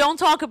 well, No, don't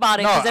talk about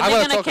it. No, Because I if wanna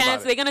they're gonna talk about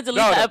cancel, it. they're gonna delete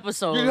No, the no.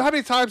 episode. You know how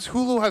many times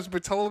Hulu has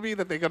been telling me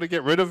that they're gonna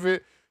get rid of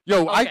it?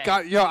 Yo, I Okay.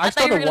 thought you I thought you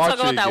started were gonna watching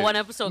talk about that it. one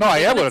episode. No, I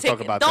They're am gonna gonna talk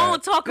take- about Don't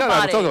that. talk No, about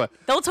I'm it. talking about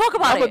it. Don't talk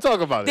about I'm it. gonna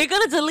talk about it. They're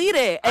gonna delete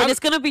it, and I'm- it's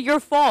gonna be your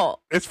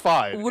fault. It's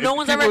fine. No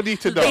one's People ever. need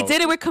to know. They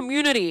did it with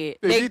Community.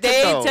 They need to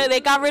know. They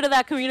got rid of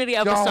that Community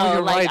episode.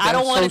 you're Like right. I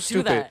don't That's want so to do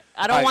stupid. that.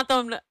 I don't Alright. want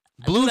them. To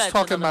do Blue's that to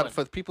talking another about one.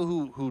 for the people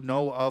who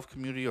know of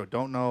Community or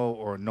don't know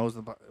or knows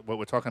about what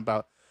we're talking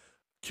about.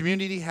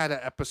 Community had an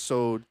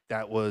episode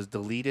that was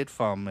deleted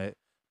from it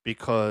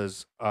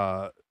because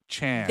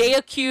Chan. They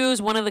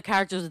accused one of the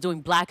characters of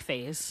doing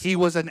blackface. He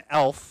was an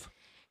elf,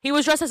 He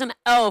was dressed as an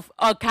elf,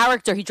 a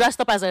character. He dressed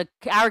up as a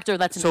character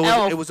that's an so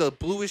elf, it was a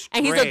bluish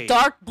and he's gray. a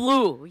dark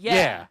blue.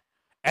 Yeah.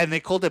 And they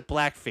called it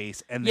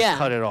blackface, and they Yeah.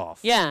 cut it off.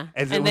 Yeah,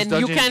 And, it and was then you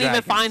Dungeons can't even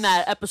Dragons. find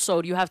that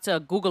episode. You have to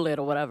Google it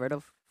or whatever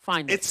to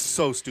find it. It's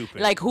so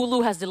stupid. Like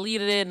Hulu has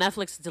deleted it,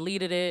 Netflix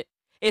deleted it.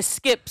 it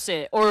skips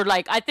it. Or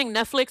like I think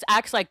Netflix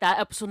acts like that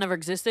episode never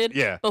existed.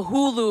 Yeah. But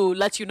Hulu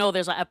lets you know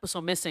there's an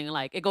episode missing.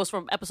 Like it goes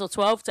from episode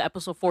 12 to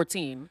episode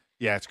 14.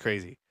 Yeah, it's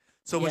crazy.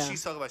 So what Yeah.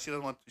 she's talking about,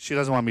 she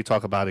doesn't want me to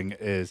talk about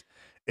it is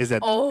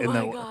that Oh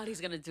my God,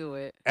 he's gonna do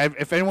it.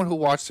 if anyone who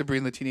watched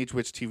Sabrina the Teenage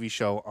Witch TV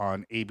show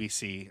on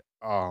ABC,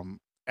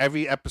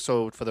 every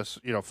episode for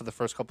the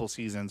first couple of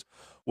seasons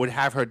would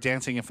have her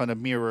dancing in front of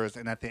mirrors,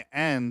 and at the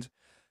end,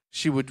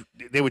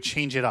 they would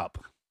change it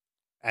up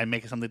and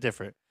make it something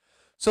different.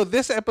 So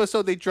this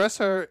episode, they dress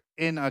her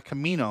in a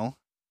kimono.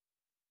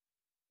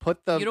 You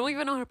don't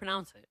even know how to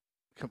pronounce it.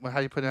 How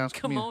do you pronounce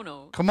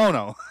Kimono.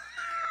 Kimono.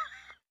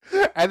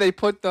 And they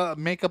put the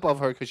makeup of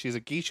her because she's a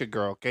geisha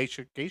girl.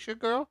 Geisha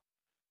girl?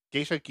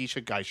 Geisha.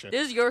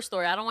 This is your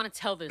story. I don't want to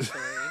tell this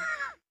story.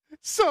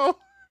 So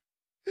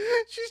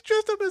she's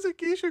dressed up as a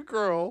geisha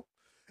girl,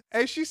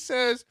 and she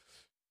says,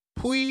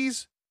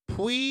 please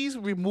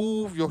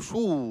remove your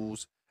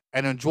shoes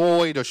and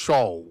enjoy the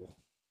show.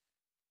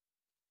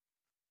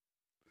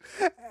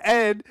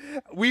 And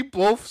we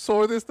both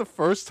saw this the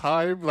first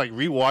time, like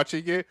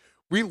rewatching it.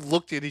 We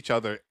looked at each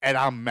other and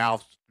our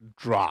mouths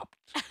dropped.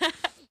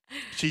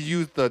 She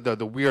used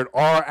the weird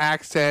R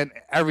accent,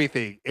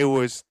 everything. It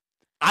was,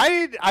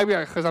 I mean,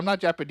 because I'm not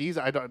Japanese,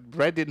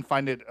 Red didn't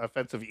find it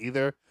offensive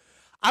either.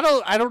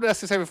 I don't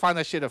necessarily find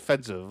that shit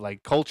offensive.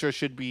 Like, culture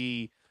should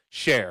be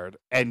shared,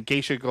 and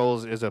geisha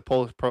girls is a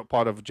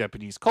part of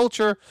Japanese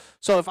culture.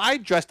 So if I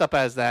dressed up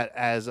as that,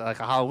 as like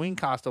a Halloween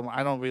costume,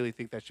 I don't really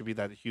think that should be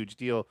that huge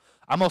deal.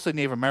 I'm also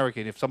Native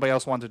American. If somebody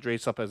else wanted to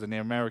dress up as a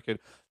Native American,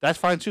 that's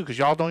fine too, because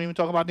y'all don't even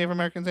talk about Native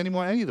Americans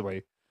anymore either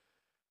way.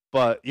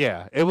 But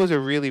yeah, it was a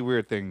really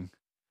weird thing,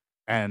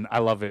 and I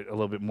love it a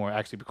little bit more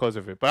actually because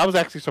of it. But I was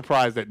actually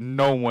surprised that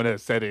no one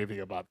has said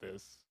anything about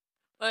this.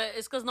 But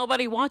it's because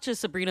nobody watches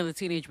Sabrina the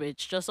Teenage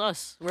Witch, just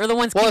us. We're the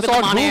ones Well, keeping it's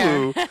them on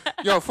on Hulu. air.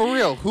 Yo, for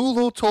real,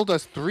 Hulu told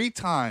us 3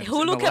 times in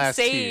Hulu the kept last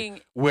saying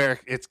year where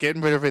it's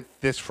getting rid of it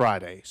this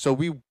Friday. So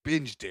we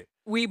binged it.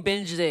 We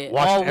binged it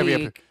Watched all every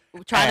week,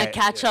 trying to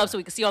catch yeah. up so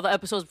we could see all the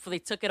episodes before they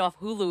took it off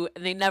Hulu,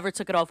 and they never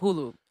took it off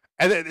Hulu.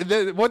 And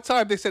then one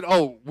time they said,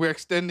 "Oh, we're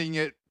extending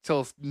it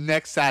till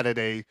next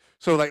Saturday."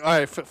 So like, all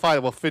right,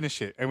 fine, we'll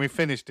finish it, and we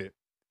finished it.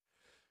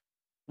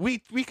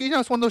 We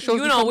it's one of those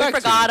shows. We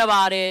forgot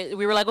about it.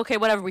 We were like, okay,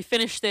 whatever. We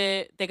finished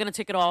it. They're gonna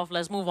take it off.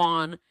 Let's move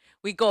on.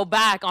 We go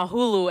back on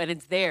Hulu and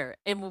it's there,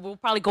 and we'll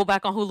probably go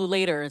back on Hulu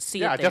later and see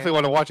it. Yeah, I there. definitely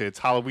want to watch it. It's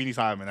Halloweeny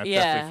time, and that's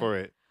definitely for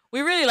it.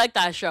 We really like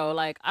that show.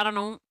 Like, I don't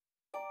know.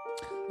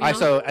 All right,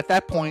 so at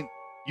that point,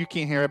 you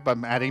can't hear it, but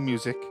I'm adding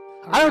music.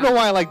 I don't know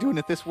why I like doing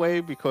it this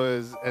way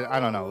because I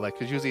don't know, like,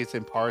 because usually it's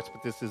in parts,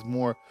 but this is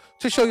more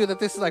to show you that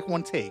this is like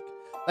one take.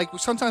 Like,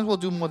 sometimes we'll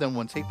do more than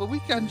one take, but we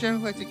can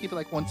generally like to keep it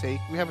like one take.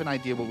 We have an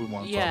idea what we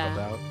want to talk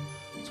about.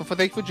 So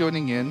thanks for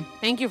joining in.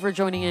 Thank you for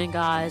joining in,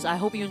 guys. I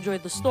hope you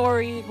enjoyed the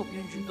story. Hope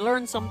you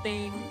learned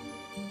something.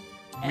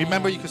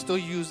 Remember, you can still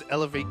use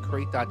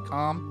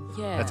elevatecrate.com.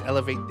 Yeah. That's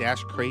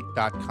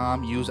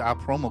elevate-crate.com. Use our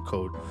promo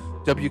code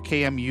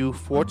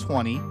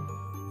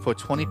WKMU420 for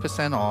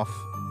 20% off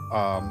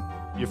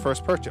your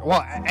first purchase.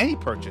 Well, any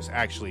purchase,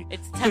 actually.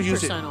 It's You can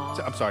use 10% off.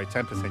 I'm sorry,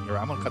 10%.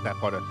 I'm going to cut that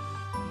part out.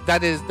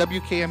 That is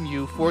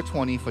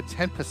WKMU420 for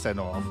 10%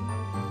 off.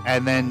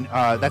 And then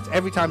that's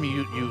every time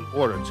you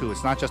order, too.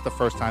 It's not just the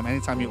first time.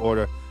 Anytime you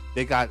order,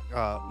 they got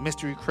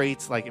mystery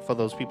crates, like for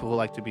those people who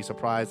like to be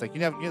surprised. Like,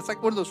 it's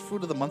like one of those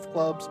Fruit of the Month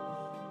clubs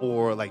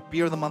or like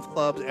Beer of the Month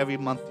clubs. Every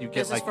month you get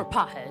This like... is for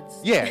potheads.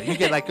 Yeah, you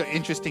get like an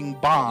interesting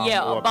bomb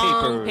or a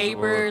bomb,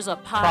 papers, a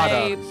pipe.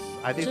 products.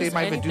 I think they just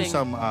might even do anything.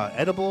 some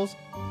edibles,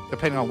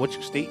 depending on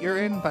which state you're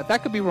in. But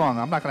that could be wrong.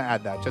 I'm not going to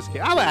add that. Just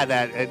kidding. I'll add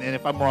that, and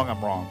if I'm wrong,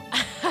 I'm wrong.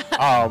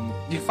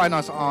 You can find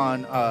us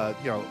on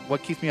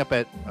What Keeps Me Up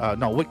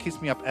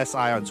SI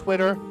on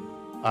Twitter,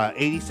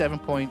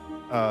 87.9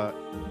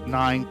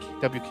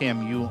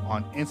 WKMU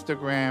on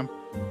Instagram.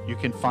 You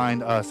can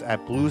find us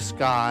at Blue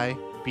Sky,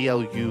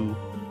 BLU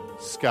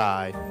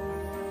Sky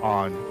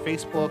on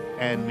Facebook,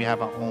 and we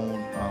have our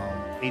own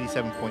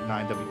 87.9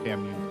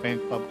 WKMU fan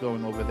club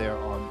going over there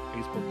on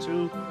Facebook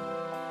too.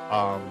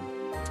 Do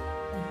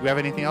we have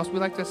anything else we'd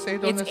like to say?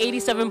 It's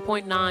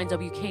 87.9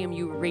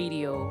 WKMU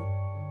radio.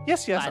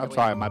 Yes. I'm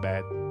sorry, my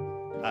bad.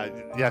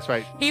 That's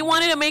right. He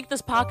wanted to make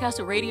this podcast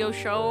a radio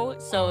show,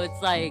 so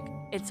it's like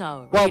it's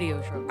a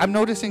radio show. I'm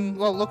noticing.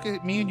 Well, look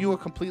at me and you are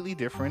completely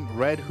different.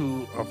 Red,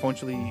 who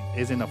unfortunately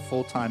isn't a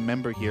full-time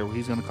member here,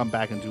 he's going to come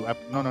back and do.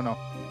 No.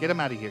 Get him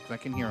out of here because I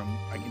can hear him.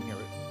 I can hear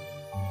it.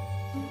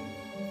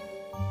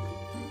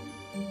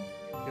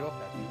 Get off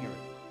that. I can hear it.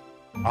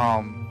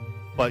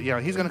 But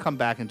he's going to come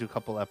back and do a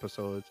couple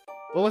episodes.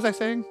 What was I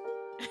saying?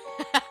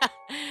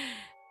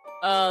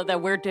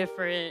 That we're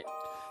different.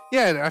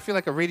 Yeah, I feel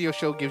like a radio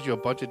show gives you a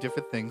bunch of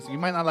different things. You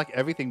might not like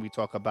everything we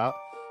talk about,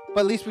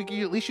 but at least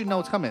you know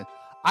it's coming.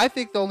 I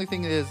think the only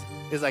thing is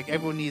like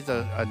everyone needs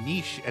a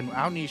niche, and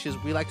our niche is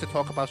we like to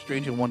talk about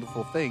strange and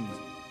wonderful things,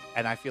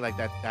 and I feel like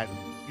that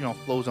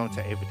flows on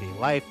to everyday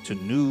life, to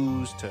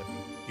news, to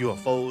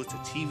UFOs, to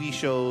TV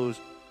shows.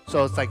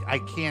 So it's like I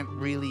can't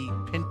really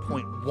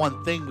pinpoint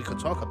one thing we could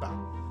talk about.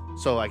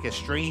 So I guess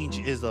strange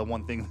is the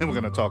one thing that we're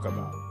gonna talk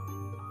about.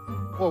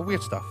 Well,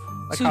 weird stuff.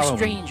 Like Two Halloween.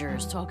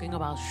 strangers talking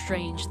about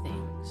strange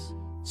things.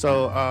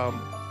 So,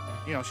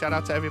 shout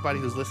out to everybody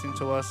who's listening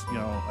to us.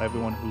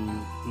 Everyone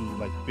who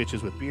like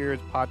bitches with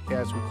beards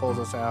podcast who calls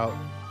us out.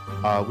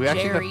 We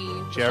actually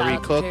Jerry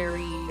Cook.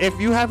 Jerry. If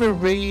you haven't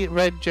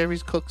read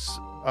Jerry's Cook's,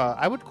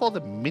 I would call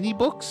them mini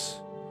books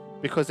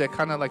because they're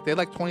kind of like they're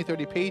like 20,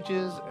 30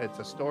 pages. It's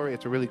a story.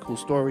 It's a really cool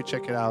story.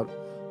 Check it out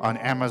on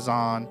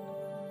Amazon.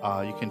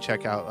 You can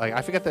check out like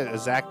I forget the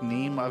exact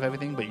name of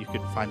everything, but you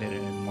could find it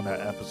in one of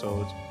the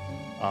episodes.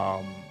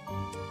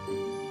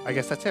 I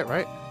guess that's it,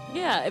 right?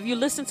 Yeah, if you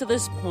listen to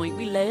this point,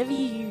 we love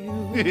you.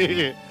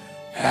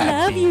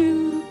 Love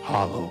you.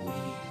 Halloween.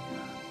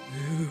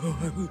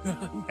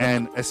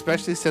 And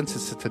especially since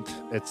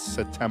it's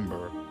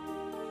September,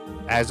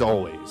 as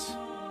always,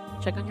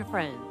 Check on your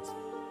friends.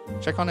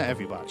 check on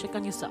everybody. Check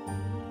on yourself.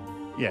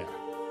 Yeah.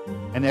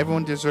 And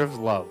everyone deserves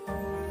love.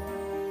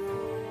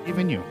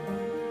 Even you.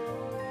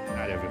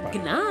 Not everybody.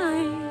 Good night.